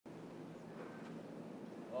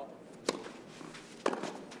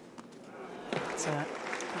That's an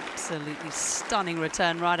absolutely stunning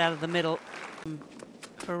return right out of the middle.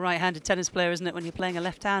 For a right-handed tennis player, isn't it, when you're playing a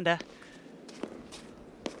left-hander?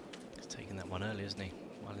 He's taking that one early, isn't he?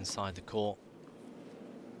 Well inside the court.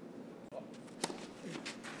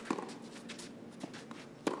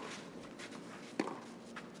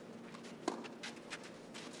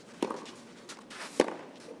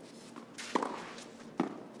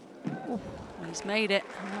 He's made it.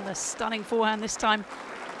 Another stunning forehand this time.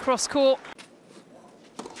 Cross court.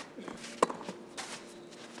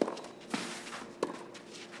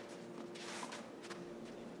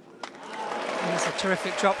 Here's a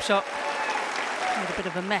terrific drop shot. Made a bit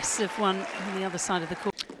of a mess of one on the other side of the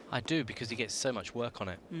court. I do, because he gets so much work on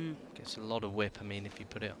it. Gets a lot of whip. I mean, if you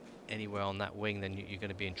put it anywhere on that wing, then you're going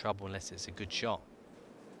to be in trouble unless it's a good shot.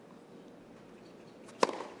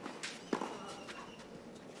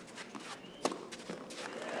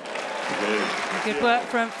 Good work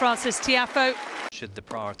from Francis Tiafoe. Should the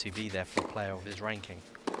priority be there for a player of his ranking?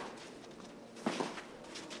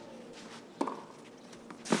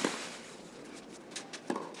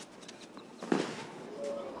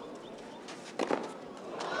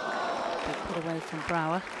 Good put away from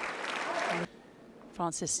Brouwer.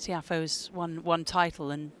 Francis Tiafoe's won one title,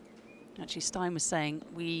 and actually Stein was saying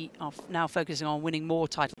we are now focusing on winning more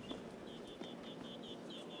titles.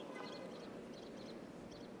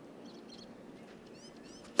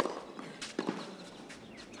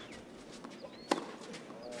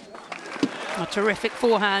 A terrific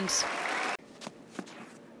forehand.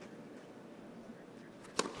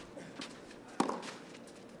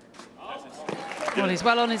 Well, he's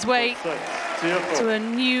well on his way to a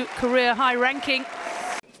new career high ranking.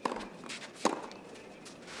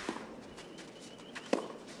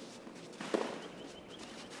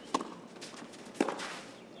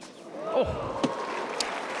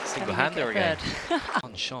 Single-hander again.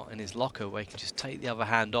 One shot in his locker where he can just take the other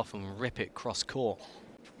hand off and rip it cross court.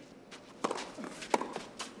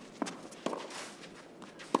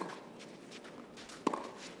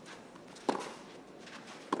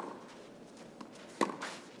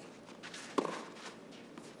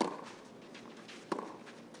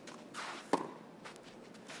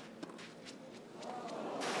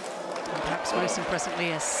 Perhaps most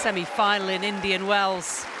impressively, a semi-final in Indian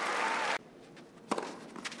Wells.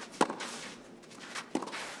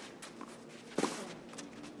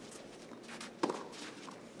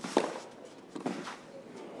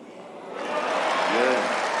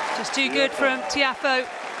 Just too good from Tiafoe.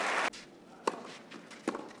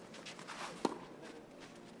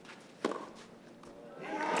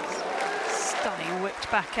 Stunning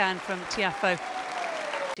whipped backhand from Tiafoe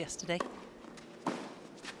yesterday.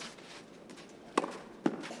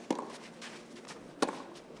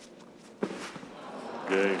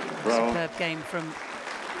 Superb game from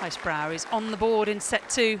Gijs Brouwer. He's on the board in set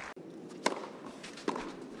 2.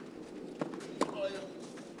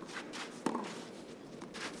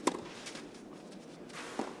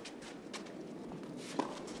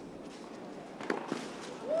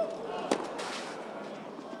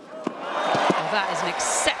 That is an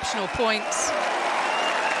exceptional point.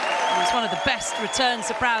 And it's one of the best returns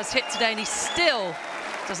that Brouwer's hit today, and he still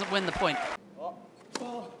doesn't win the point.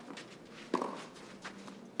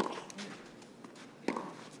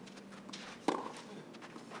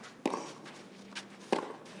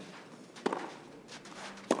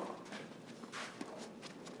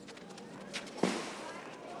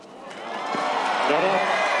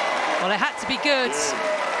 Well, it had to be good,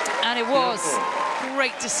 and it was.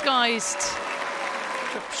 Great disguised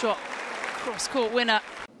drop shot, cross-court winner.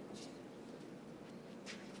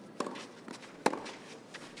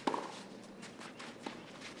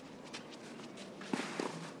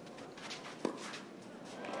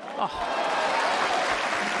 Oh.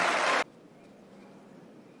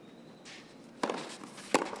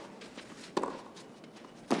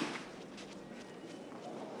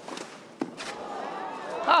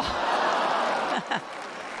 Oh.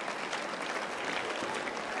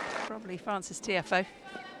 Probably Francis Tiafoe. A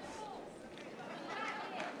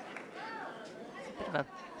bit of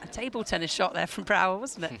a table tennis shot there from Brouwer,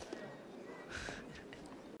 wasn't it?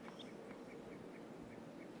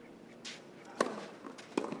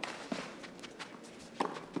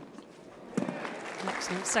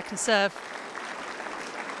 Excellent second serve.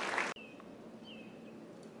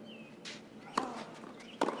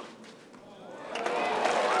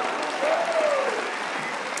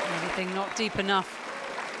 Everything not deep enough.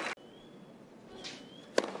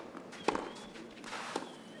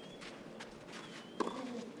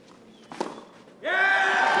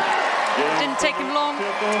 Didn't take him long,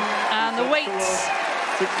 and the wait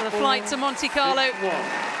for the flight to Monte Carlo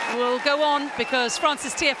will go on because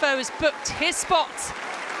Francis Tiafoe has booked his spot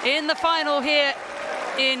in the final here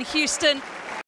in Houston.